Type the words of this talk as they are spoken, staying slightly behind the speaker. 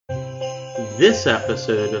This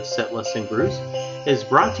episode of Set Listing Bruce is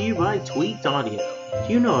brought to you by Tweaked Audio.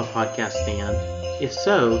 Do you know a podcast stand? If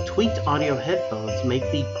so, Tweaked Audio headphones make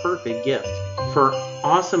the perfect gift. For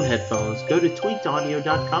awesome headphones, go to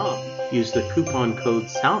tweakedaudio.com. Use the coupon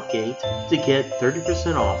code Southgate to get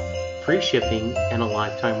 30% off, free shipping, and a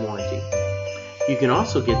lifetime warranty. You can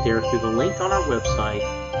also get there through the link on our website,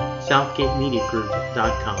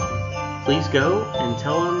 southgatemediagroup.com. Please go and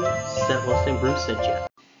tell them Set Listing Bruce sent you.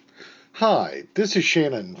 Hi, this is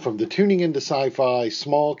Shannon from the Tuning into Sci-Fi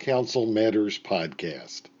Small Council Matters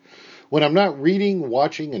podcast. When I'm not reading,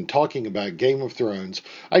 watching, and talking about Game of Thrones,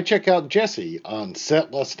 I check out Jesse on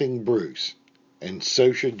Set Listing Bruce. And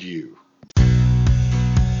so should you.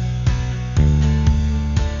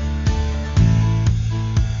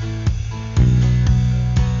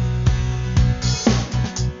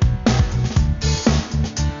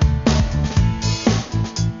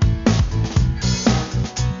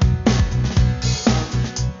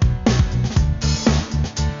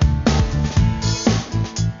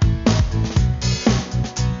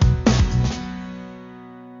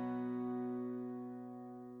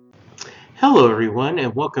 Hello, everyone,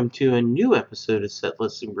 and welcome to a new episode of Set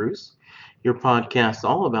Listing Bruce, your podcast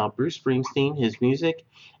all about Bruce Springsteen, his music,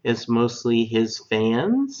 is mostly his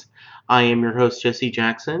fans. I am your host, Jesse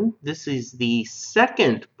Jackson. This is the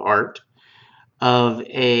second part of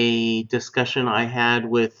a discussion I had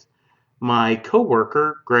with my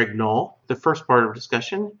coworker, Greg Null. The first part of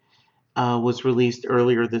discussion was released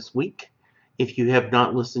earlier this week. If you have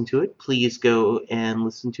not listened to it, please go and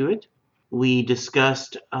listen to it. We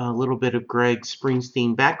discussed a little bit of Greg's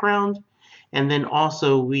Springsteen background, and then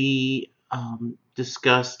also we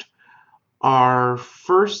discussed our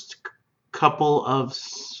first couple of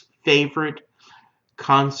favorite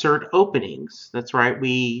concert openings. That's right,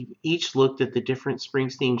 we each looked at the different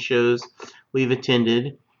Springsteen shows we've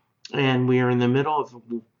attended, and we are in the middle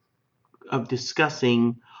of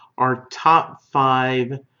discussing our top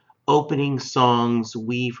 5 opening songs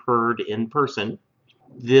we've heard in person.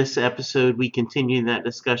 This episode, we continue that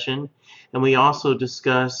discussion, and we also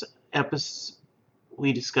discuss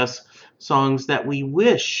songs that we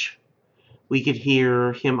wish we could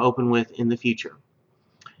hear him open with in the future.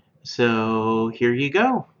 So here you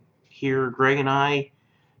go. Here, Greg and I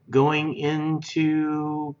going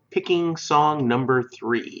into picking song number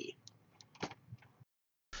 3.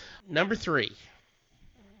 Number 3.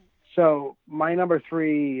 So my number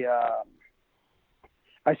 3,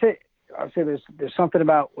 I say there's something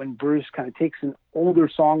about when Bruce kind of takes an older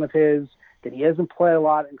song of his that he hasn't played a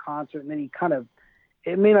lot in concert, and then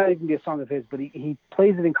it may not even be a song of his, but he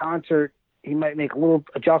plays it in concert. He might make little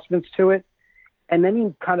adjustments to it, and then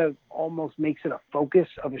he kind of almost makes it a focus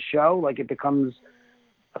of a show, like it becomes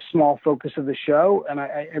a small focus of the show.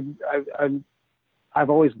 And I've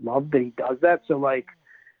always loved that he does that. So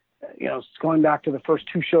going back to the first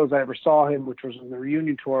 2 shows I ever saw him, which was in the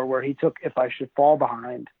reunion tour, where he took If I Should Fall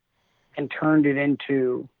Behind and turned it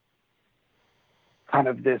into kind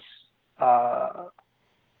of this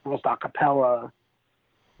almost a cappella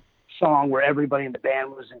song where everybody in the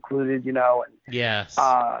band was included, and Yes.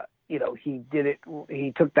 He did it.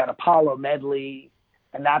 He took that Apollo medley,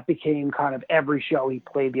 and that became kind of every show he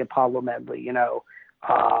played the Apollo medley.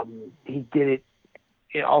 He did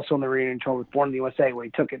it also in the reunion tour with Born in the USA, where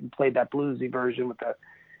he took it and played that bluesy version with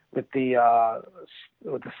the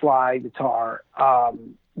slide guitar.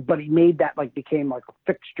 But he made that became like a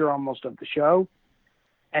fixture almost of the show.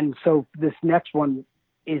 And so this next one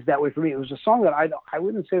is that way for me. It was a song that I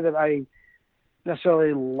wouldn't say that I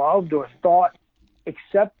necessarily loved or thought,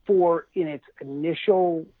 except for in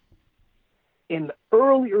the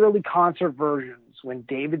early concert versions when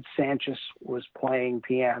David Sancious was playing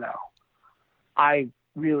piano. I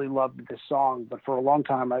really loved this song, but for a long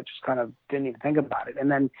time I just kind of didn't even think about it. And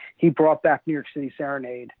then he brought back New York City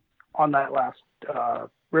Serenade on that last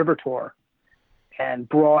River tour and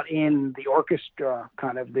brought in the orchestra,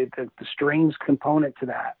 kind of the strings component to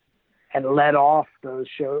that, and led off those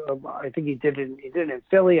shows. I think he did it in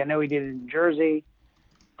Philly. I know he did it in Jersey.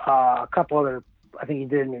 A couple other, I think he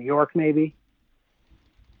did in New York maybe.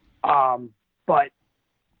 But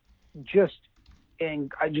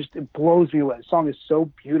it blows me away. The song is so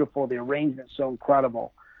beautiful. The arrangement is so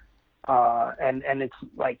incredible. And it's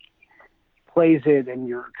like, plays it and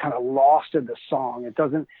you're kind of lost in the song. It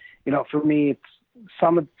doesn't, for me, it's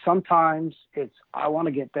sometimes it's, I want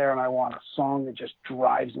to get there and I want a song that just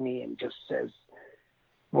drives me and just says,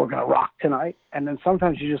 we're going to rock tonight. And then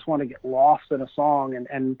sometimes you just want to get lost in a song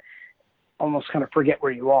and almost kind of forget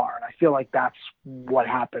where you are. And I feel like that's what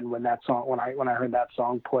happened when I heard that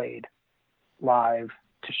song played live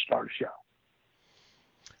to start a show.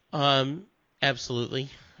 Absolutely.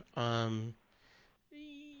 Um,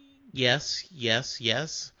 yes, yes,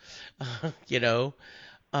 yes. You know,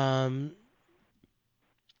 um,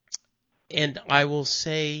 and I will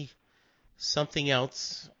say something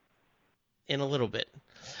else in a little bit.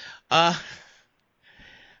 Uh,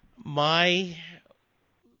 my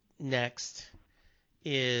next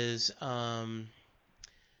is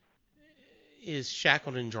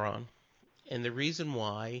Shackled and Drawn, and the reason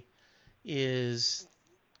why is,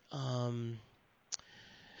 um,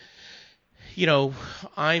 you know,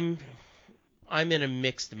 I'm I'm in a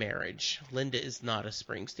mixed marriage. Linda is not a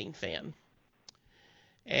Springsteen fan,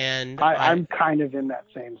 and I'm kind of in that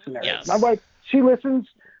same scenario. My yes, wife, she listens,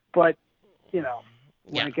 but you know,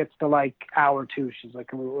 when yeah, it gets to like hour two, she's like,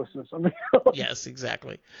 "Can we listen to something else?" yes,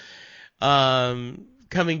 exactly.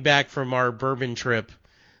 Coming back from our bourbon trip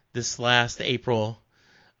this last April,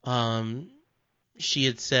 um, she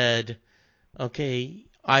had said, "Okay,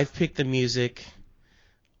 I've picked the music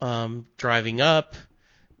driving up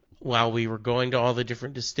while we were going to all the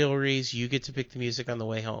different distilleries. You get to pick the music on the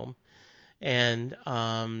way home." And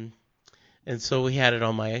so we had it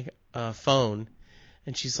on my phone,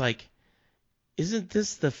 and she's like, "Isn't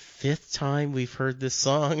this the fifth time we've heard this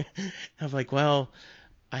song?" I'm like, "Well,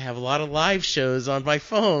 I have a lot of live shows on my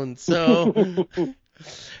phone, so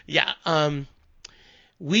yeah."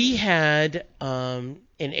 We had in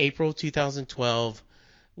April 2012,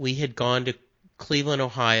 we had gone to Cleveland,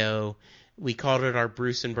 Ohio. We called it our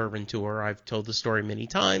Bruce and Bourbon Tour. I've told the story many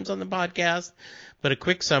times on the podcast, but a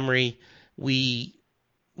quick summary: we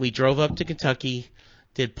drove up to Kentucky,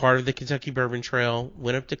 did part of the Kentucky Bourbon Trail,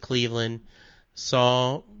 went up to Cleveland,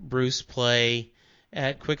 saw Bruce play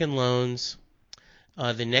at Quicken Loans.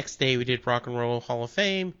 The next day we did Rock and Roll Hall of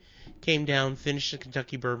Fame, came down, finished the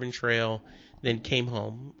Kentucky Bourbon Trail, then came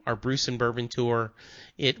home. Our Bruce and Bourbon Tour,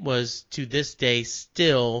 it was to this day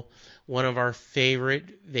still one of our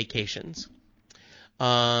favorite vacations.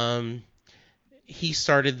 Um, he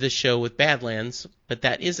started the show with Badlands, but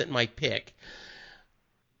that isn't my pick.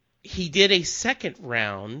 He did a second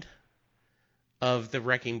round of the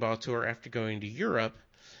Wrecking Ball Tour after going to Europe,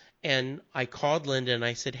 and I called Linda and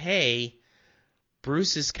I said, "Hey,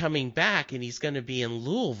 Bruce is coming back and he's going to be in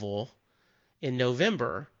Louisville in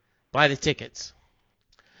November. Buy the tickets."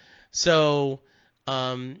 So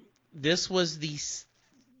this was the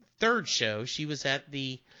third show. She was at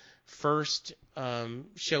the first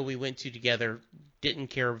show we went to together, didn't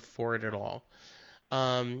care for it at all.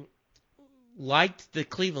 Liked the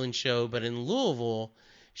Cleveland show, but in Louisville,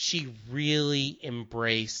 she really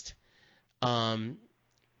embraced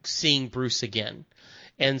seeing Bruce again.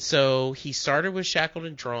 And so he started with Shackled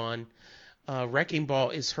and Drawn. Wrecking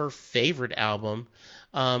Ball is her favorite album.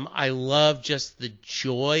 I love just the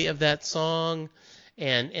joy of that song,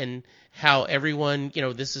 and how everyone,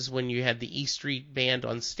 this is when you had the E Street Band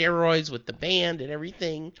on steroids with the band and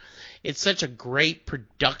everything. It's such a great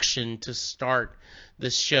production to start the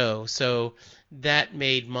show. So that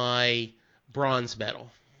made my bronze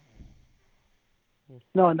medal.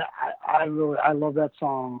 No, and I love that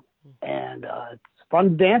song, and it's fun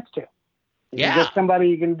to dance to. You can Yeah. get somebody,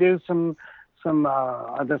 you can do some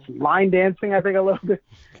this line dancing, I think, a little bit.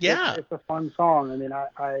 Yeah. It's a fun song. I mean,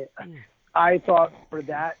 I thought for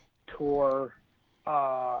that tour,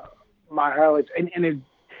 my highlights, and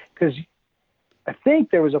because I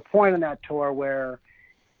think there was a point on that tour where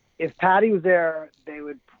if Patty was there, they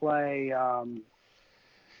would play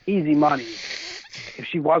Easy Money. If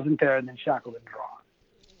she wasn't there, then Shackled and Drawn.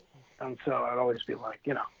 And so I'd always be like,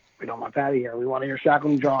 we don't want Patty here. We want to hear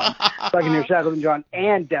Shackled and Drawn. So I can hear Shackled and Drawn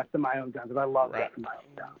and Death to My Hometown, because I love Death to My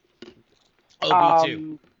Hometown. Oh, me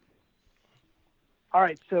too. All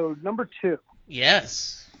right, so number 2.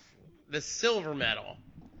 Yes. The silver medal.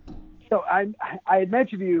 So I had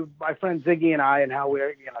mentioned to you, my friend Ziggy and I, and how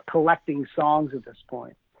we're collecting songs at this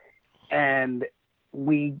point. And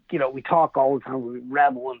we talk all the time. We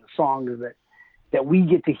revel in the songs that we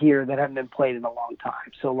get to hear that haven't been played in a long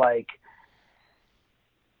time. So, like,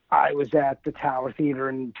 I was at the Tower Theater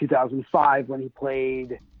in 2005 when he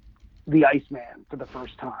played The Iceman for the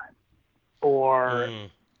first time. Or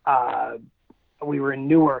we were in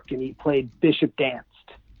Newark and he played Bishop Danced.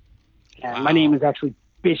 And Wow. my name is actually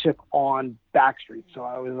Bishop on Backstreet. So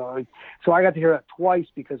I got to hear that twice,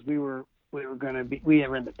 because we were in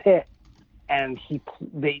the pit, and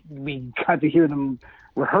we got to hear them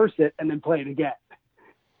rehearse it and then play it again.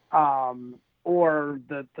 Or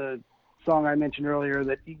the song I mentioned earlier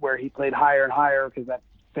where he played Higher and Higher because that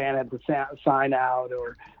fan had the sign out,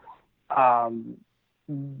 or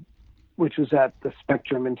which was at the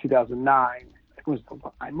Spectrum in 2009.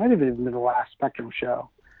 I might have even been the last Spectrum show,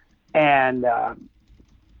 and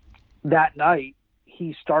that night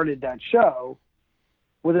he started that show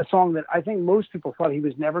with a song that I think most people thought he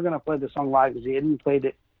was never going to play the song live because he hadn't played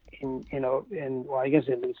it well, I guess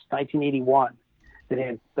it was 1981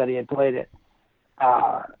 that he had played it,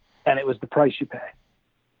 and it was The Price You Pay.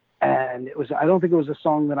 And I don't think it was a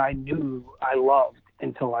song that I knew I loved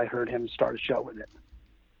until I heard him start a show with it.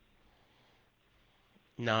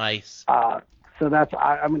 Nice. So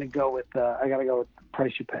I'm going to go with, I got to go with The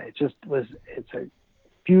Price You Pay. It's a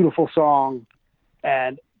beautiful song.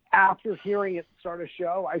 And after hearing it start a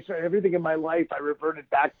show, I started everything in my life. I reverted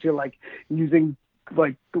back to like using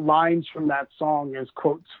like lines from that song as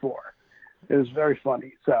quotes for. It was very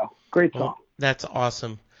funny. So great song. Well, that's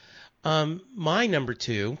awesome. My number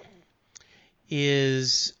 2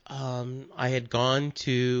 is I had gone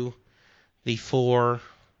to the 4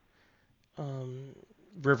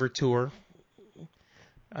 river tour.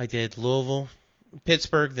 I did Louisville,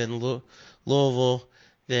 Pittsburgh, then Louisville,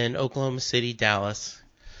 then Oklahoma City, Dallas.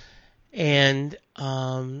 And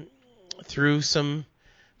through some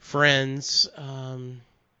friends,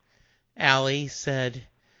 Allie said,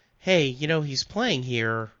 hey, he's playing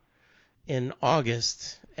here in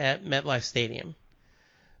August at MetLife Stadium.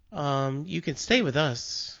 You can stay with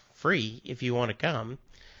us free if you want to come.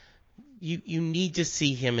 You need to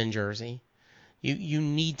see him in Jersey. You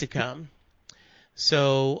need to come.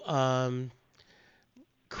 So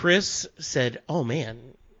Chris said, oh man,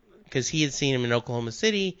 because he had seen him in Oklahoma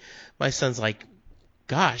City. My son's like,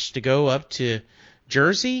 gosh, to go up to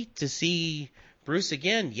Jersey to see Bruce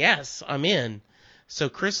again? Yes, I'm in. So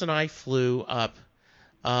Chris and I flew up,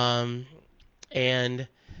 and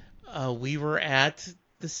we were at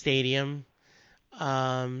the stadium,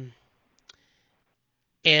 and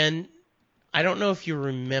I don't know if you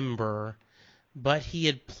remember, but he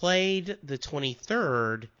had played the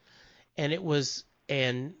 23rd,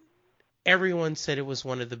 and everyone said it was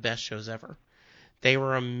one of the best shows ever. They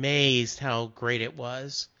were amazed how great it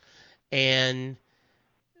was, and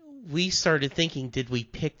we started thinking, did we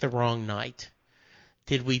pick the wrong night?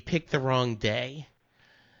 Did we pick the wrong day?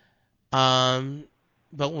 But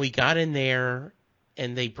when we got in there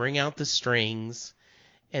and they bring out the strings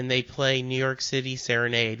and they play New York City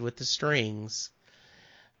Serenade with the strings,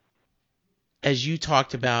 as you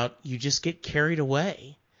talked about, you just get carried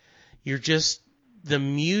away. The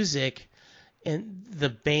music and the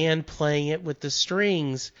band playing it with the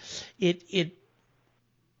strings,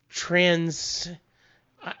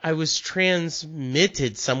 I was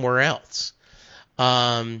transmitted somewhere else.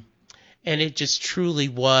 And it just truly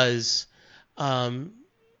was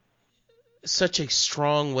such a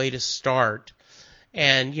strong way to start.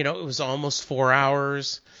 And, it was almost 4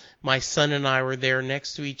 hours. My son and I were there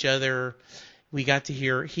next to each other. He got to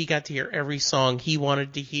hear every song he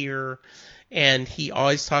wanted to hear. And he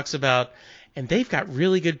always talks about, and they've got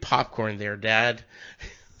really good popcorn there, Dad.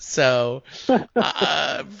 So,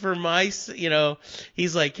 for my,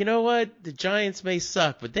 he's like, you know what? The Giants may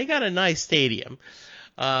suck, but they got a nice stadium.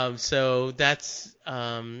 So that's,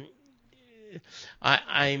 I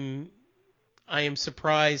am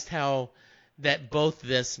surprised how that both of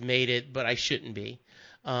us made it, but I shouldn't be.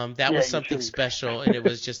 That was something special, and it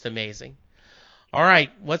was just amazing. All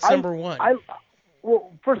right, what's number 1?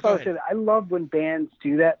 First I would say that I love when bands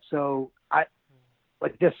do that. So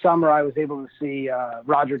like this summer, I was able to see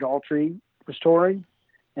Roger Daltrey was touring,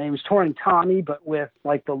 and he was touring Tommy, but with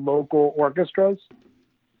like the local orchestras.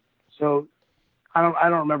 So I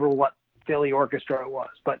don't remember what Philly orchestra it was,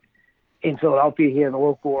 but in Philadelphia he had a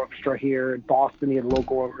local orchestra here. In Boston he had a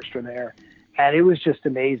local orchestra there, and it was just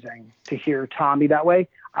amazing to hear Tommy that way.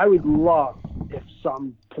 I would love if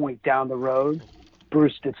some point down the road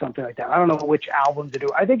Bruce did something like that. I don't know which album to do.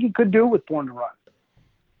 I think he could do it with Born to Run.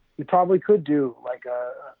 You probably could do like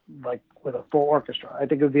with a full orchestra. I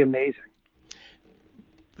think it would be amazing.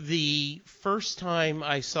 The first time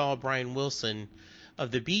I saw Brian Wilson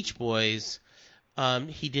of the Beach Boys,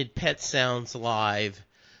 he did Pet Sounds live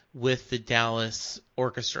with the Dallas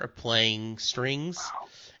Orchestra playing strings,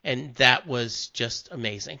 and that was just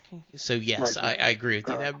amazing. So yes, right. I agree with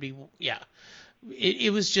you. That would be, yeah.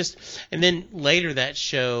 It was just, and then later that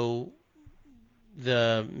show,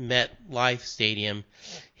 the MetLife Stadium,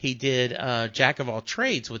 he did Jack of All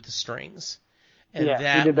Trades with the strings, and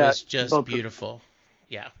that was just beautiful.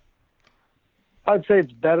 Yeah. I'd say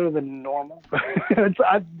it's better than normal. It's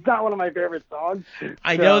not one of my favorite songs.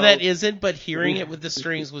 I know that isn't, but hearing it with the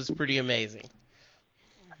strings was pretty amazing.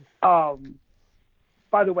 By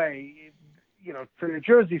the way, for your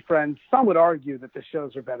Jersey friends, some would argue that the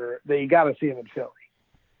shows are better, that you got to see them in Philly.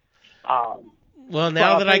 Well,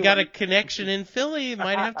 now that I got a connection in Philly,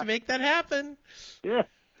 might have to make that happen. Yeah.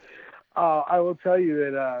 I will tell you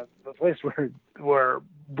that the place where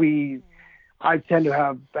I tend to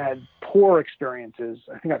have had poor experiences.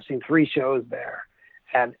 I think I've seen 3 shows there,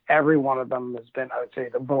 and every one of them has been, I would say,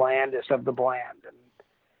 the blandest of the bland.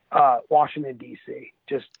 And Washington D.C.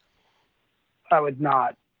 Just, I would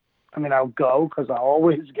not. I mean, I'll go because I'll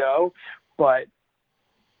always go, but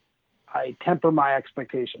I temper my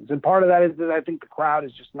expectations. And part of that is that I think the crowd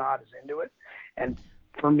is just not as into it. And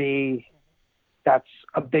for me, that's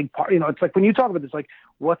a big part. It's like when you talk about this, like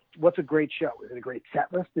what's a great show? Is it a great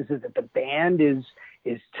set list? Is it that the band is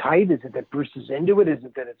tight? Is it that Bruce is into it? Is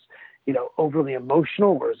it that it's, overly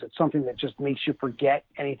emotional, or is it something that just makes you forget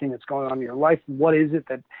anything that's going on in your life? What is it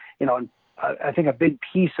that, and I think a big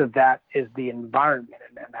piece of that is the environment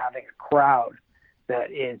and having a crowd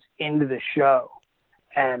that is into the show.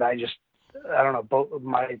 And I don't know, both of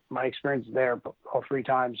my experience there, all 3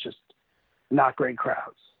 times, just not great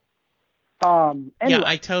crowds. Anyway, yeah,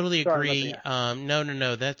 I totally agree.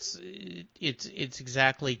 No, that's it's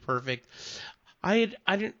exactly perfect. I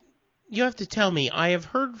didn't. You have to tell me. I have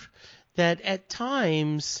heard that at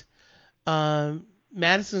times,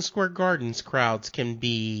 Madison Square Garden's crowds can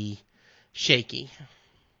be shaky.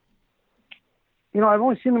 I've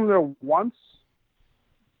only seen them there once,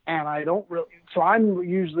 and I don't really. So I'm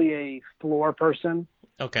usually a floor person.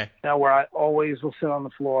 Okay. Where I always will sit on the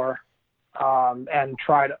floor, and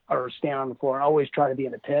or stand on the floor, and always try to be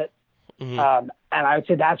in the pit. Mm-hmm. And I would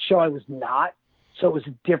say that show I was not. So it was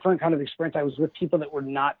a different kind of experience. I was with people that were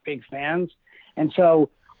not big fans, and so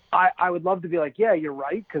I would love to be like, yeah, you're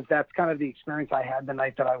right, because that's kind of the experience I had the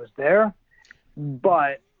night that I was there.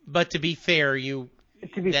 But to be fair, I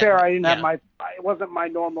didn't have it wasn't my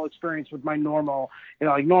normal experience with my normal,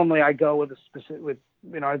 like normally I go with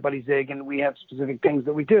our buddy Zig, and we have specific things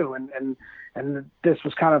that we do. And this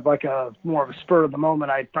was kind of like more of a spur of the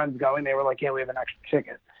moment. I had friends going, they were like, yeah, we have an extra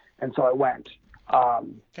ticket. And so I went.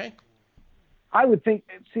 Okay. I would think,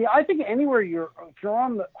 I think anywhere if you're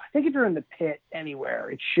in the pit anywhere,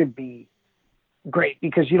 it should be great,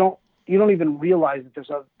 because you don't even realize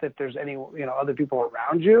that there's any, other people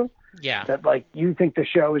around you. Yeah. That like you think the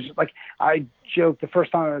show is like, I joked the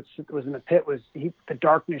first time I was in the pit was the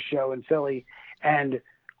Darkness show in Philly, and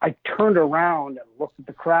I turned around and looked at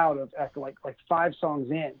the crowd after like 5 songs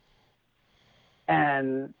in,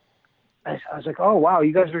 and I was like, oh wow,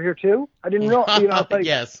 you guys are here too? I didn't realize.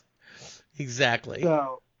 Yes, exactly.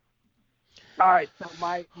 So, all right, so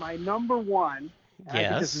my number one. Yes. I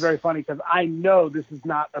think this is very funny because I know this is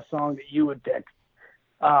not a song that you would pick,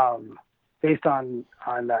 based on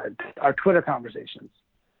our Twitter conversations.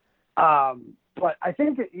 But I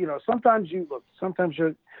think that, sometimes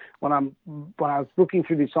you're, when I was looking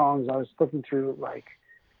through these songs, I was looking through, like,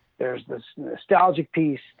 there's this nostalgic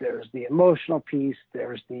piece, there's the emotional piece,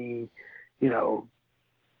 there's the,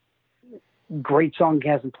 great song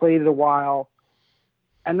hasn't played in a while.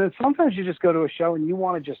 And then sometimes you just go to a show and you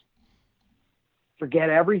want to just forget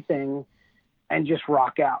everything and just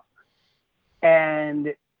rock out.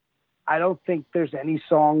 And I don't think there's any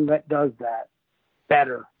song that does that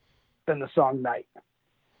better than the song Night.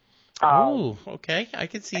 Oh, okay. I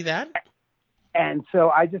can see that. And so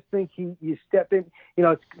I just think you step in,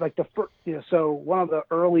 it's like the first, so one of the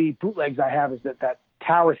early bootlegs I have is that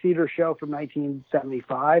Tower Theater show from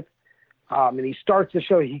 1975. And he starts the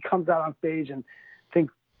show, he comes out on stage, and I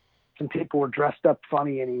think some people were dressed up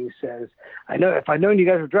funny, and he says, I know if I'd known you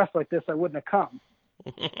guys were dressed like this, I wouldn't have come.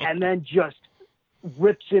 And then just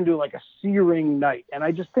rips into like a searing night. And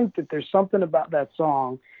I just think that there's something about that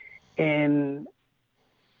song, and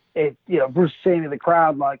it, Bruce saying to the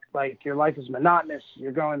crowd, like your life is monotonous.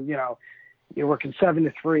 You're going, you're working 7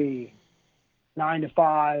 to 3, 9 to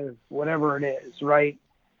 5, whatever it is, right?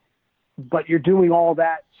 But you're doing all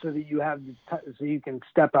that so that so you can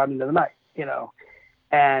step out into the night,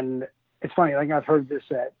 And it's funny, like I've heard this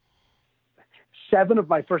at 7 of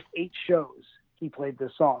my first 8 shows. He played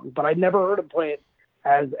this song, but I'd never heard him play it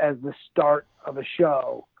as the start of a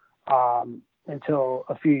show until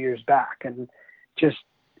a few years back. And just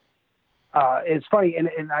it's funny,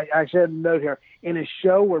 and I actually had a note here, in a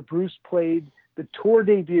show where Bruce played the tour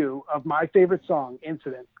debut of my favorite song,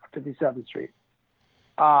 Incident, 57th Street.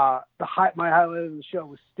 My highlight of the show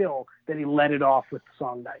was still that he let it off with the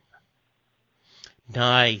song Night.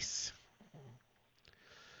 Nice.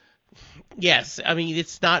 Yes, I mean,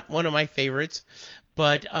 it's not one of my favorites,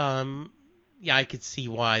 but yeah, I could see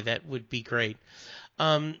why that would be great.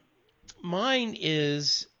 Mine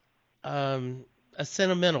is a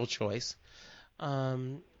sentimental choice.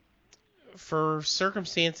 For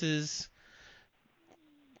circumstances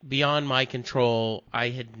beyond my control, I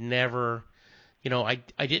had never, I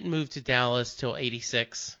didn't move to Dallas till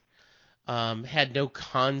 '86. had no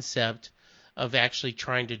concept of actually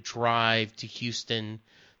trying to drive to Houston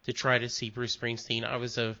to try to see Bruce Springsteen. I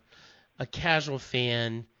was a casual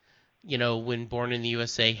fan, when Born in the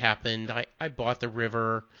USA happened. I bought The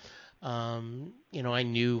River. I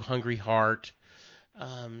knew Hungry Heart,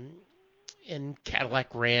 and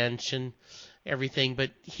Cadillac Ranch and everything,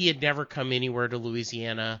 but he had never come anywhere to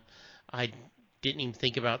Louisiana. I didn't even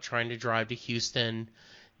think about trying to drive to Houston.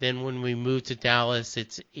 Then when we moved to Dallas,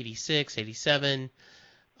 it's 86, 87.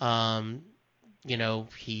 I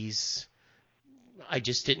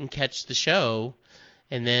just didn't catch the show.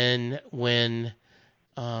 And then when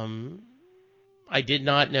I did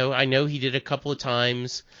not know, I know he did a couple of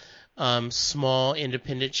times small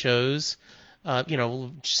independent shows,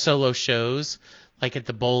 solo shows, like at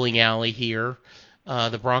the bowling alley here,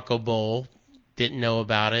 the Bronco Bowl. Didn't know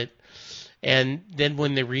about it. And then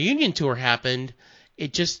when the reunion tour happened,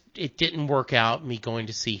 it didn't work out, me going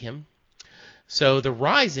to see him. So The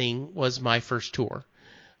Rising was my first tour,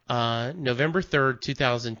 November 3rd,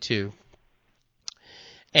 2002.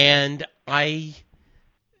 And I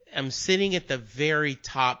am sitting at the very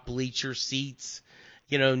top bleacher seats,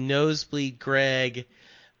 nosebleed Greg.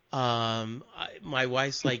 My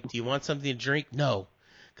wife's like, "Do you want something to drink?" No,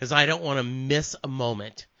 because I don't want to miss a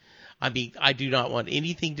moment. I mean, I do not want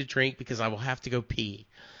anything to drink because I will have to go pee.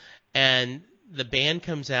 And the band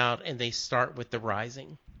comes out and they start with The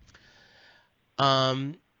Rising.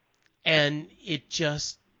 And it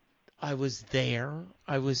just, I was there.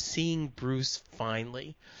 I was seeing Bruce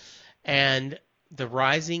finally. And The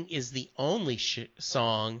Rising is the only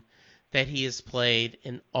song that he has played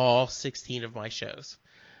in all 16 of my shows.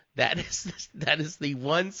 That is the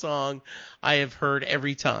one song I have heard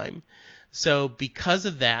every time. So because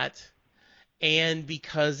of that, and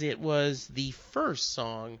because it was the first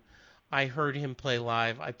song I heard him play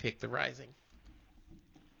live, I picked The Rising.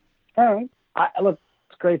 All right. Look,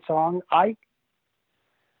 it's a great song. I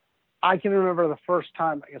can remember the first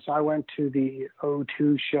time, I guess I went to the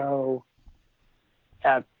O2 show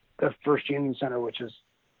at the First Union Center, which is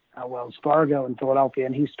at Wells Fargo in Philadelphia,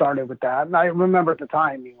 and he started with that. And I remember at the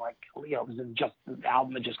time being like, it was just the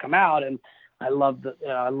album had just come out, and I loved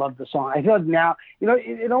the song. I feel like now,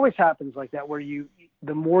 it always happens like that, where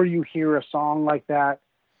the more you hear a song like that,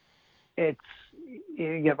 you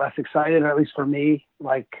get less excited, or at least for me.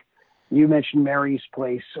 Like you mentioned Mary's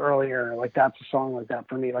Place earlier, like that's a song like that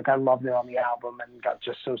for me. Like I loved it on the album and got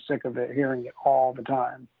just so sick of it, hearing it all the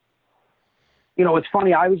time. It's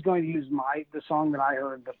funny. I was going to use the song that I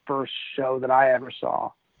heard the first show that I ever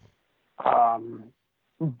saw,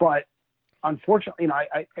 but unfortunately,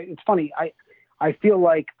 it's funny. I feel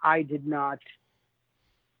like I did not.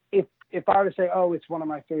 If I were to say, oh, it's one of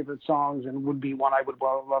my favorite songs and would be one I would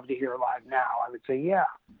love to hear live now, I would say yeah.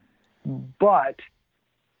 But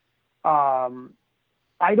I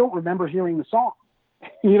don't remember hearing the song.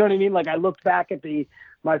 You know what I mean? Like I looked back at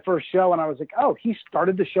my first show and I was like, oh, he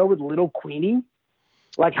started the show with Little Queenie.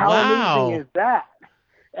 Like how amazing is that?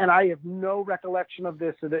 And I have no recollection of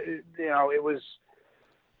this. It was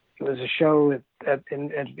a show in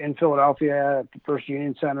Philadelphia at the First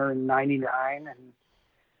Union Center in '99, and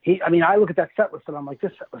I look at that set list and I'm like,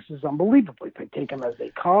 this set list is unbelievable. They take them as they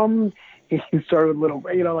come. He started with Little,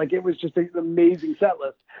 it was just an amazing set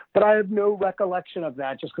list. But I have no recollection of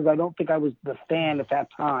that, just because I don't think I was the fan at that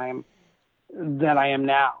time that I am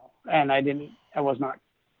now, and I was not,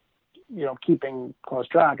 keeping close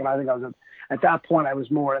track. And I think at that point I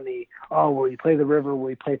was more in the, will he play The River? Will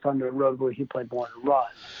he play Thunder and Road? Will he play Born to Run?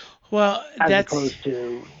 Well, as opposed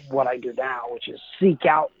to what I do now, which is seek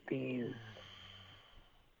out these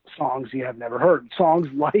songs you have never heard, songs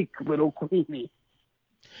like Little Queenie.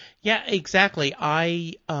 Yeah, exactly.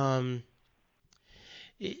 I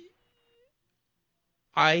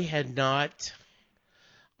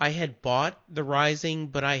had bought The Rising,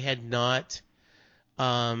 but I had not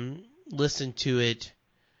listened to it,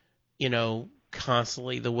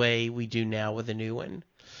 constantly the way we do now with a new one.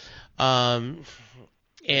 I'm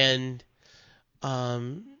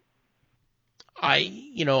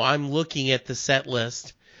looking at the set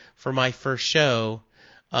list for my first show.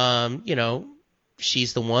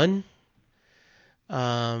 She's the One,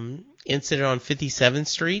 Incident on 57th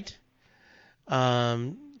Street.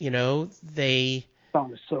 They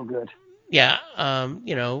song is so good. Yeah,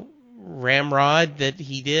 Ramrod that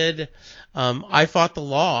he did. I Fought the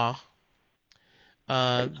Law.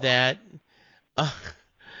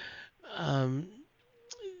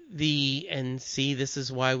 This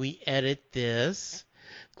is why we edit this.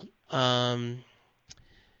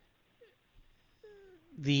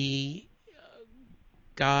 The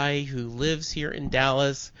guy who lives here in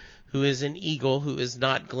Dallas, who is an Eagle, who is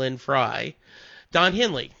not Glenn Fry, Don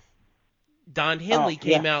Henley. Don Henley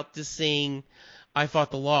came out to sing I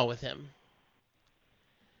Fought the Law with him.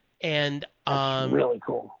 And That's really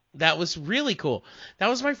cool. that was really cool. That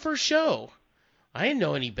was my first show. I didn't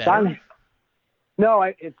know any better.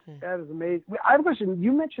 That is amazing. I have a question.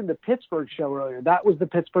 You mentioned the Pittsburgh show earlier. That was the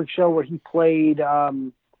Pittsburgh show where he played.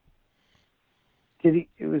 Did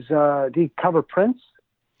he cover Prince?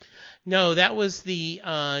 No, that was the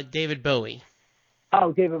David Bowie.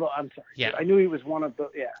 Oh, David Bowie. I'm sorry. Yeah. I knew he was one of the.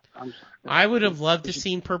 Yeah, I'm sorry. I would have loved to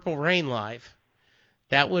seen Purple Rain live.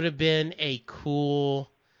 That would have been a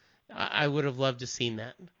cool. I would have loved to seen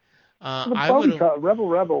that. Rebel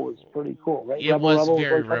Rebel was pretty cool, right? It Rebel was Rebel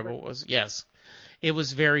very was Rebel. Yes, it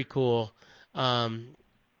was very cool.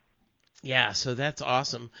 Yeah, so that's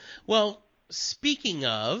awesome. Well, speaking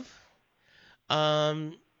of,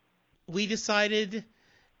 we decided,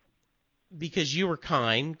 because you were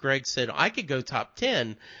kind, Greg said, I could go top 10.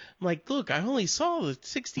 I'm like, look, I only saw it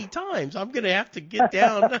 60 times. I'm going to have to get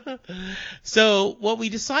down. So what we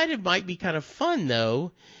decided might be kind of fun,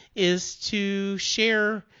 though, is to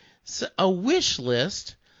share a wish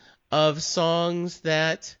list of songs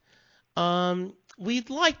that we'd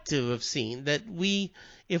like to have seen, that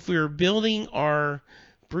if we were building our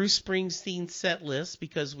Bruce Springsteen set list,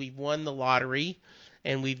 because we've won the lottery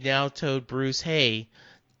and we've now told Bruce, hey,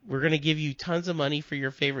 we're going to give you tons of money for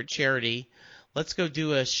your favorite charity. Let's go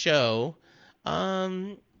do a show.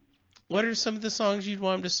 What are some of the songs you'd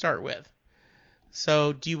want him to start with?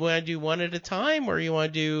 So do you want to do one at a time, or you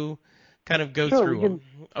want to do kind of go through them?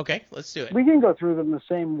 Okay, let's do it. We can go through them the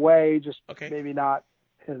same way, just okay. Maybe not.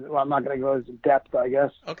 Well, I'm not going to go as in depth, I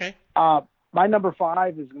guess. Okay. My number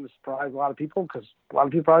 5 is going to surprise a lot of people, because a lot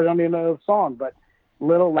of people probably don't even know the song, but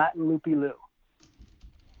Little Latin Loopy Loo.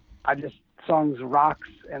 Songs rocks,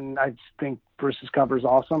 and I just think Bruce's cover is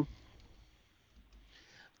awesome.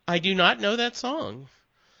 I do not know that song.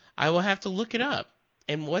 I will have to look it up.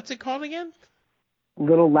 And what's it called again?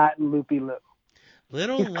 Little Latin Loopy Loo.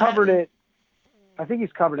 Covered it. I think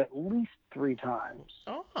he's covered it at least 3 times.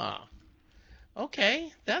 Ah,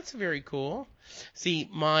 okay, that's very cool. See,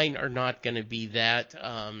 mine are not going to be that.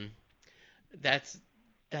 That's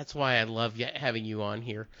why I love having you on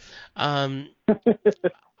here. I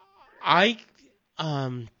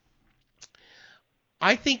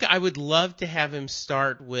think I would love to have him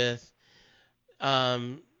start with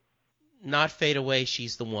Not Fade Away,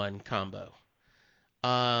 She's the One combo.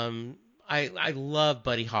 I love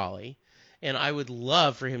Buddy Holly, and I would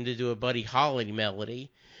love for him to do a Buddy Holly melody,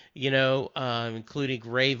 including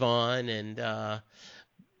Ray Vaughan and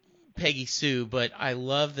Peggy Sue, but I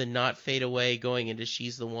love the Not Fade Away going into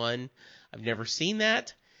She's the One. I've never seen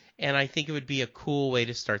that, and I think it would be a cool way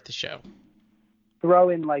to start the show. Throw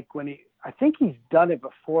in, I think he's done it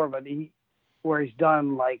before, but where he's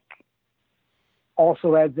done,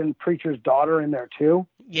 also adds in Preacher's Daughter in there too.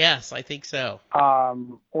 Yes, I think so.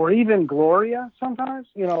 Or even Gloria sometimes,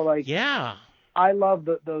 Yeah. I love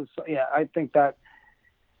those. Yeah, I think that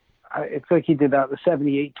it's like he did that, the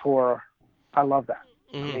 78 tour. I love that.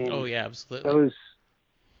 Mm-hmm. I mean, oh yeah, absolutely. Those,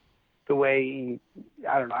 the way,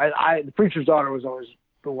 I don't know. The Preacher's Daughter was always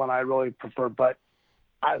the one I really preferred, but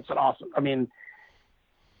it's an awesome,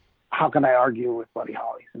 how can I argue with Buddy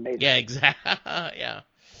Holly? It's amazing. Yeah, exactly. Yeah.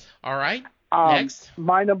 All right. Next.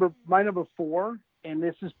 My number 4, and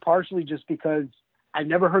this is partially just because I've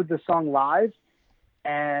never heard this song live,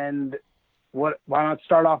 and why not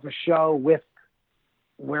start off a show with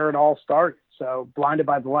where it all started? So, Blinded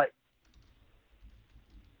by the Light.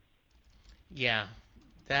 Yeah,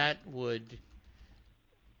 I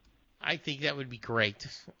think that would be great.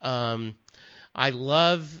 I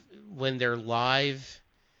love when they're live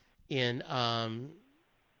in,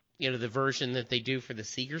 the version that they do for the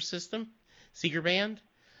Seeger band.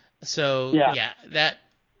 So yeah,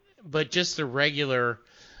 but just the regular,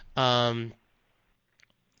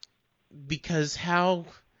 because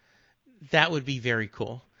that would be very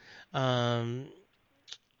cool. That's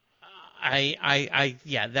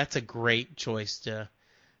a great choice to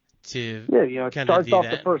it starts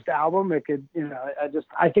off the first album. It could,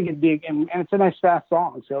 I think it'd be, and it's a nice fast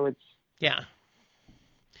song, so it's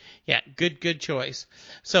good choice.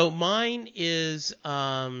 So mine is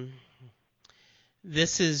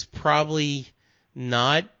this is probably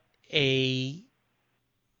not a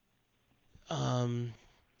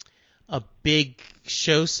big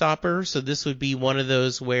showstopper, so this would be one of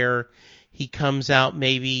those where he comes out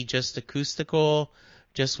maybe just acoustical,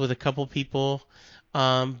 just with a couple people.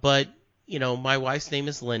 But, my wife's name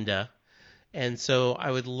is Linda, and so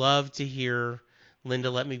I would love to hear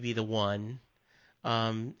Linda Let Me Be the One.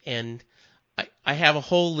 And I have a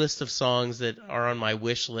whole list of songs that are on my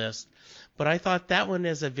wish list, but I thought that one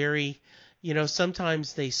is a very,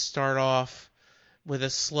 sometimes they start off with a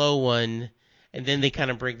slow one and then they kind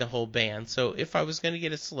of bring the whole band. So if I was going to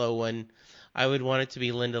get a slow one, I would want it to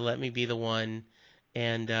be Linda, Let Me Be the One,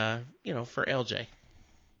 and, for LJ.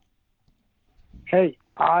 Hey,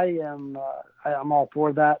 I'm all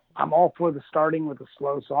for that. I'm all for the starting with a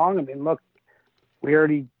slow song. I mean, look, we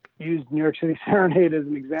already used New York City Serenade as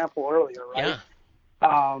an example earlier, right? Yeah.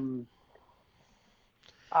 I'm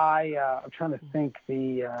trying to think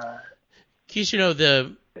Because,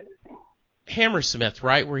 the Hammersmith,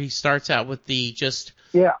 right, where he starts out with the just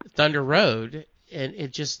Thunder Road, and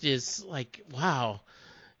it just is like, wow,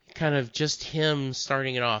 kind of just him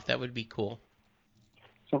starting it off. That would be cool.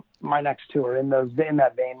 So my next two are in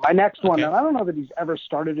that vein. My next one, and I don't know that he's ever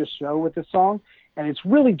started a show with this song, and it's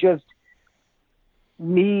really just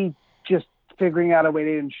me just figuring out a way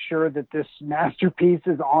to ensure that this masterpiece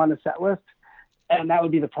is on a set list, and that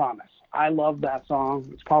would be The Promise. I love that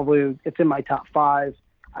song. It's in my top 5.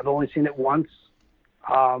 I've only seen it once,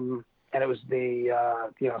 and it was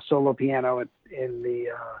the solo piano in the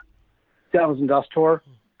Devils and Dust tour.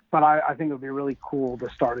 But I think it would be really cool to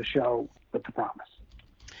start a show with The Promise.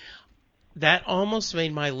 That almost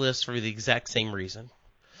made my list for the exact same reason.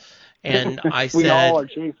 And I said, we all are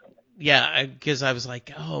chasing. Yeah, because I was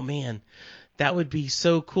like, oh man, that would be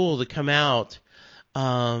so cool to come out.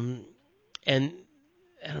 And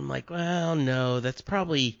I'm like, well, no, that's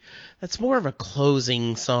more of a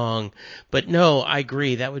closing song. But no, I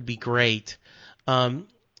agree, that would be great. I'm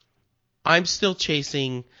still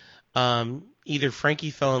chasing either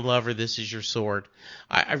Frankie Fell in Love or This Is Your Sword.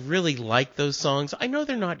 I really like those songs. I know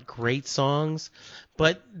they're not great songs,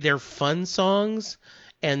 but they're fun songs.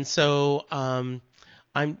 And so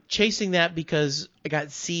I'm chasing that because I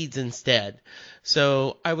got Seeds instead.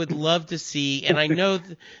 So I would love to see, and I know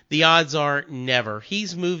the odds are never.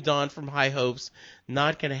 He's moved on from High Hopes.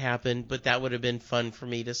 Not going to happen, but that would have been fun for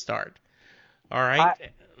me to start. All right?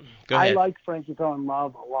 Go ahead. I like Frankie Fell in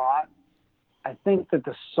Love a lot. I think that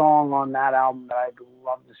the song on that album that I'd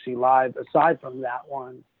love to see live, aside from that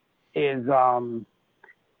one, is I don't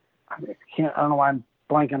know why I'm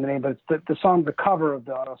blanking on the name, but it's the song, the cover of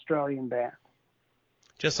the Australian band.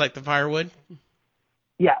 Just Like the Firewood?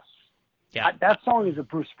 Yes. Yeah. That song is a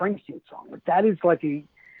Bruce Springsteen song. But that is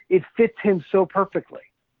it fits him so perfectly.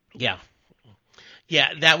 Yeah.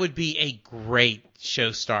 Yeah, that would be a great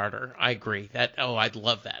show starter. I agree. I'd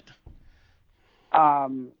love that.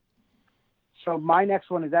 So my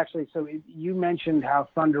next one is actually, you mentioned how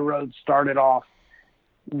Thunder Road started off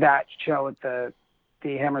that show at the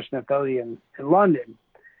Hammersmith Odeon in London.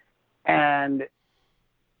 And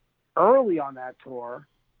early on that tour,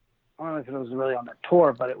 I don't know if it was really on that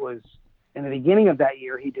tour, but it was in the beginning of that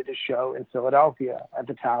year, he did a show in Philadelphia at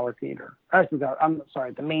the Tower Theater. At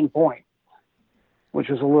the Main Point, which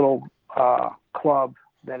was a little club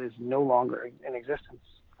that is no longer in existence.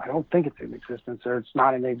 I don't think it's in existence, or it's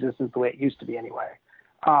not in existence the way it used to be anyway.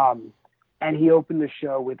 And he opened the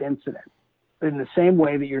show with Incident in the same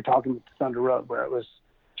way that you're talking with Thunder Road, where it was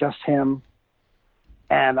just him.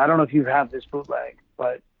 And I don't know if you have this bootleg,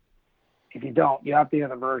 but if you don't, you have to hear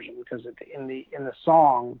the version, because in the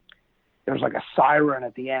song, there's like a siren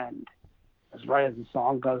at the end, as right as the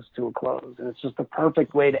song goes to a close, and it's just the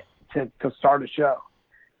perfect way to start a show.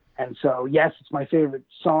 And so, yes, it's my favorite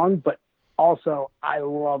song, but also I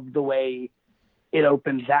love the way it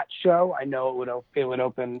opened that show. I know it would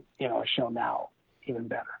open a show now even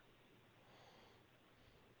better.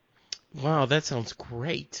 Wow, that sounds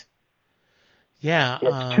great. Yeah.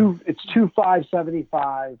 It's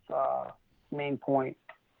 2/5/75 Main Point.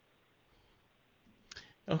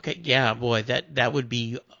 Okay, yeah, boy, that would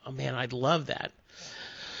be, oh man, I'd love that.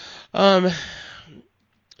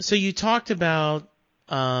 So you talked about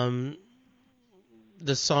the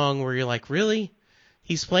song where you're like, really?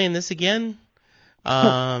 He's playing this again?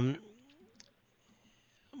 One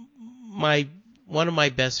of my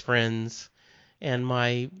best friends and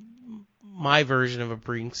my version of a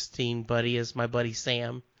Springsteen buddy is my buddy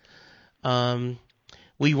Sam.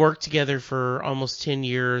 We worked together for almost 10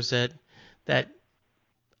 years at that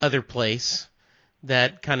other place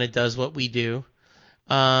that kind of does what we do.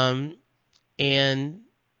 And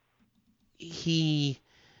he,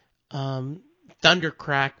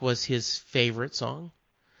 Thundercrack was his favorite song.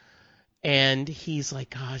 And he's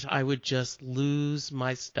like, gosh, I would just lose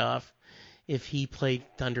my stuff if he played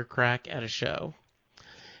Thundercrack at a show.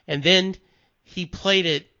 And then he played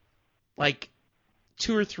it like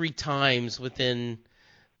 2 or 3 times within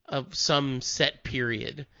some set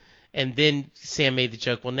period. And then Sam made the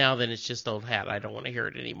joke, well, now then it's just old hat. I don't want to hear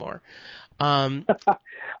it anymore.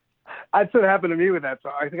 That's what happened to me with that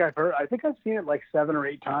song. I think I've seen it like 7 or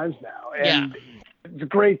 8 times now, and it's a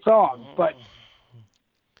great song. But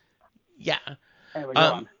yeah. Anyway, go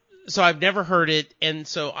on. So I've never heard it, and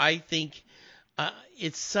so I think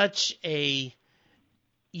it's such a.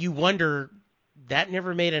 You wonder that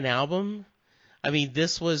never made an album. I mean,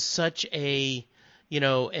 this was such a,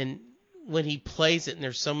 and when he plays it and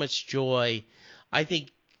there's so much joy, I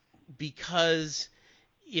think because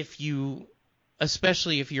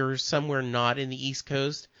especially if you're somewhere not in the East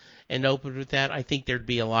Coast and open with that, I think there'd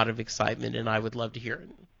be a lot of excitement, and I would love to hear it.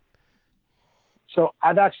 So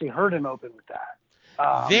I've actually heard him open with that.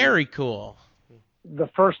 Very cool. The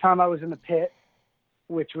first time I was in the pit,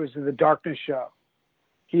 which was the Darkness show,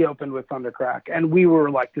 he opened with Thundercrack, and we were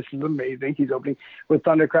like, "This is amazing." He's opening with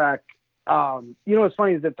Thundercrack. What's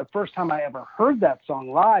funny is that the first time I ever heard that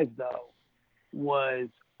song live, though, was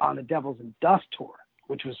on the Devils and Dust tour,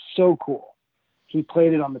 which was so cool. He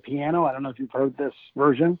played it on the piano. I don't know if you've heard this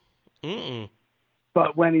version. Mm-mm.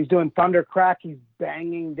 But when he's doing Thundercrack, he's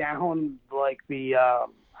banging down like the I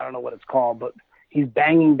don't know what it's called, but he's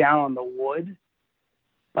banging down on the wood.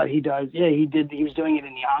 But he was doing it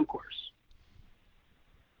in the encores.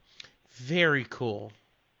 Very cool.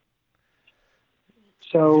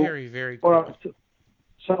 So very, very cool.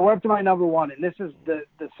 So we're up to my number one, and this is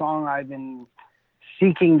the song I've been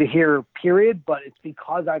seeking to hear, period, but it's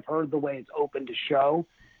because I've heard the way it's opened to show,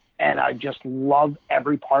 and I just love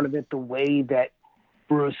every part of it, the way that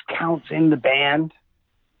Bruce counts in the band,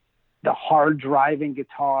 the hard driving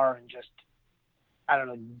guitar, and just, I don't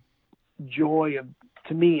know, joy of,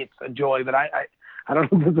 to me it's a joy, but I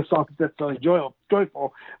don't know if the song is necessarily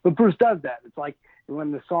joyful, but Bruce does that. It's like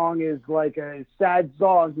when the song is like a sad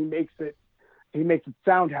song, he makes it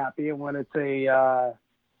sound happy, and when it's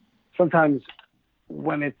sometimes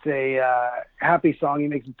when it's a happy song, he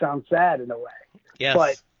makes it sound sad in a way. Yes.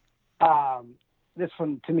 But this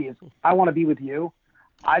one to me is "I Want to Be With You."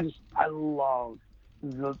 I love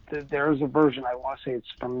there's a version, I want to say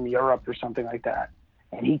it's from Europe or something like that,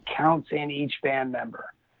 and he counts in each band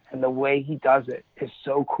member, and the way he does it is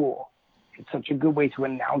so cool. It's such a good way to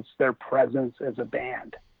announce their presence as a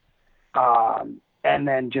band, and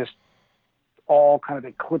then just all kind of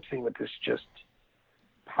eclipsing with this just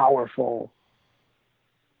powerful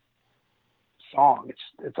song.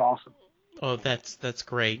 It's awesome. Oh, that's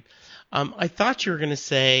great. I thought you were going to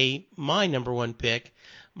say my number one pick,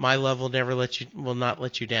 "My Love Will Not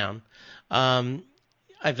Let You Down."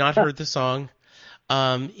 I've not heard the song.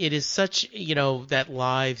 It is such, that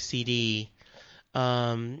live CD.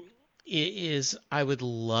 It is. I would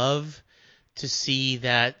love to see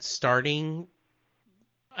that starting.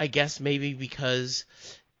 I guess maybe because,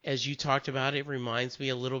 as you talked about, it reminds me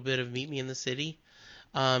a little bit of Meet Me in the City.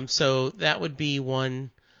 So that would be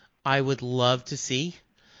one I would love to see.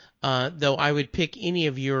 Though I would pick any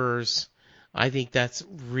of yours. I think that's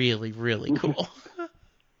really, really cool.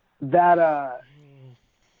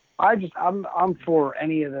 I'm for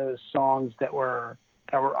any of those songs that were.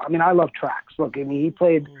 I mean, I love tracks. Look, I mean, he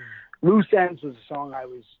played "Loose Ends" was a song I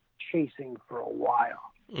was chasing for a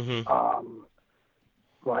while. Mm-hmm.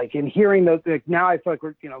 And hearing those, now I feel like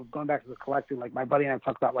we're, going back to the collecting. Like my buddy and I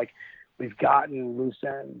talked about, like we've gotten "Loose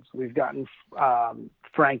Ends," we've gotten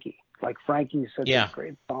Frankie. Like Frankie's such a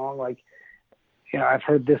great song. Like, I've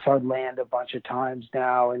heard "This Hard Land" a bunch of times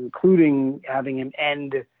now, including having him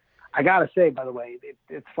end. I gotta say, by the way,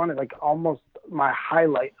 it's funny. Like almost my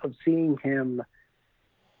highlight of seeing him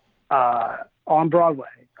on Broadway.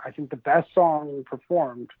 I think the best song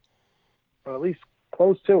performed, or at least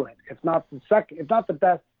close to it, if not the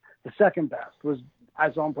best, the second best was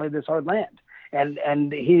I saw him play "This Hard Land," and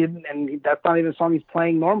that's not even a song he's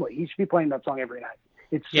playing normally. He should be playing that song every night.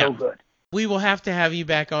 It's so good. We will have to have you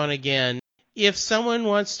back on again. If someone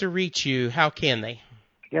wants to reach you, how can they?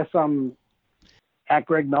 I guess I'm at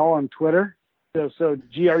Greg Null on Twitter. So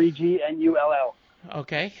GregNull.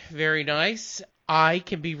 Okay, very nice. I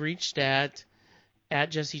can be reached at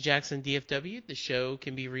Jesse Jackson DFW. The show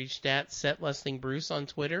can be reached at Set Lusting Bruce on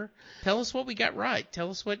Twitter. Tell us what we got right. Tell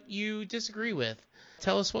us what you disagree with.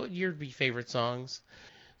 Tell us what your favorite songs.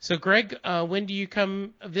 So, Greg, when do you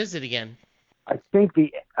come visit again? I think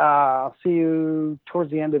I'll see you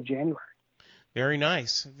towards the end of January. Very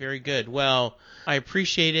nice. Very good. Well, I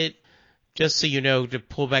appreciate it. Just so you know, to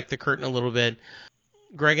pull back the curtain a little bit,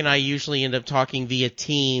 Greg and I usually end up talking via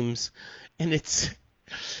Teams, and it's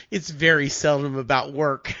very seldom about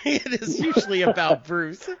work. It is usually about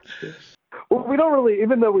Bruce. Well, we don't really,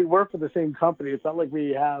 even though we work for the same company, it's not like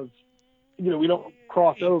we have, we don't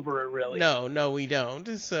cross over it really. No, we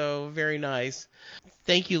don't. So very nice.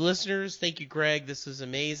 Thank you, listeners. Thank you, Greg. This was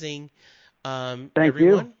amazing. Thank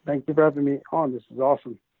Everyone, you. Thank you for having me on. This is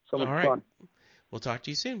awesome. So much all right. fun. We'll talk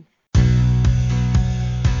to you soon.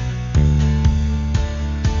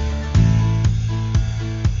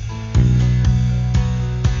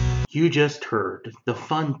 You just heard the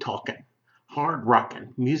fun talking, hard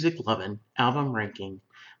rocking, music loving, album ranking,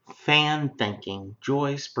 fan thanking,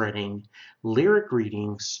 joy spreading, lyric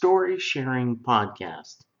reading, story sharing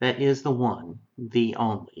podcast that is the one, the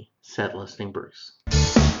only Set Listing Bruce.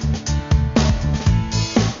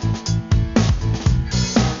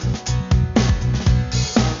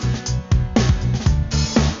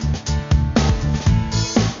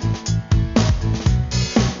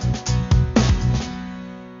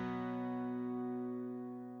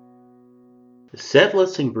 Set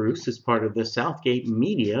Listing Bruce is part of the Southgate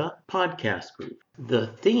Media podcast group. The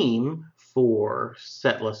theme for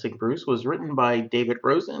Set Listing Bruce was written by David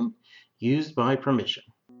Rosen, used by permission.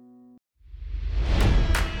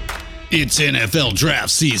 It's NFL draft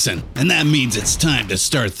season, and that means it's time to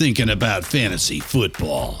start thinking about fantasy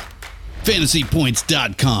football.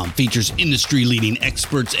 FantasyPoints.com features industry-leading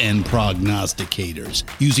experts and prognosticators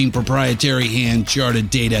using proprietary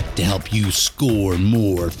hand-charted data to help you score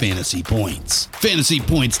more fantasy points.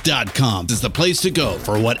 FantasyPoints.com is the place to go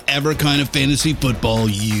for whatever kind of fantasy football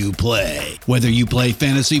you play. Whether you play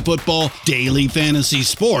fantasy football, daily fantasy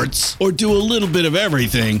sports, or do a little bit of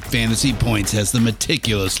everything, Fantasy Points has the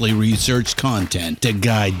meticulously researched content to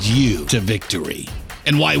guide you to victory.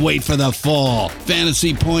 And why wait for the fall?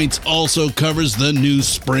 Fantasy Points also covers the new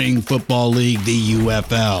spring football league, the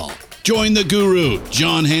UFL. Join the guru,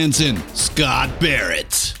 John Hansen, Scott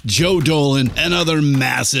Barrett, Joe Dolan, and other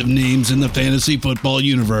massive names in the fantasy football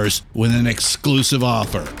universe with an exclusive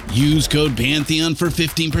offer. Use code Pantheon for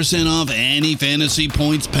 15% off any Fantasy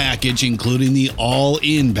Points package, including the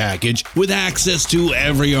all-in package, with access to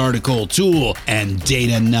every article, tool, and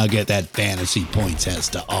data nugget that Fantasy Points has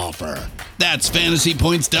to offer. That's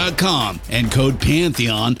FantasyPoints.com and code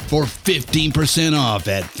Pantheon for 15% off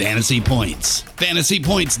at Fantasy Points.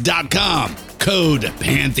 FantasyPoints.com, code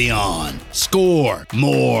Pantheon. Score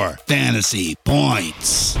more fantasy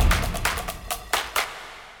points.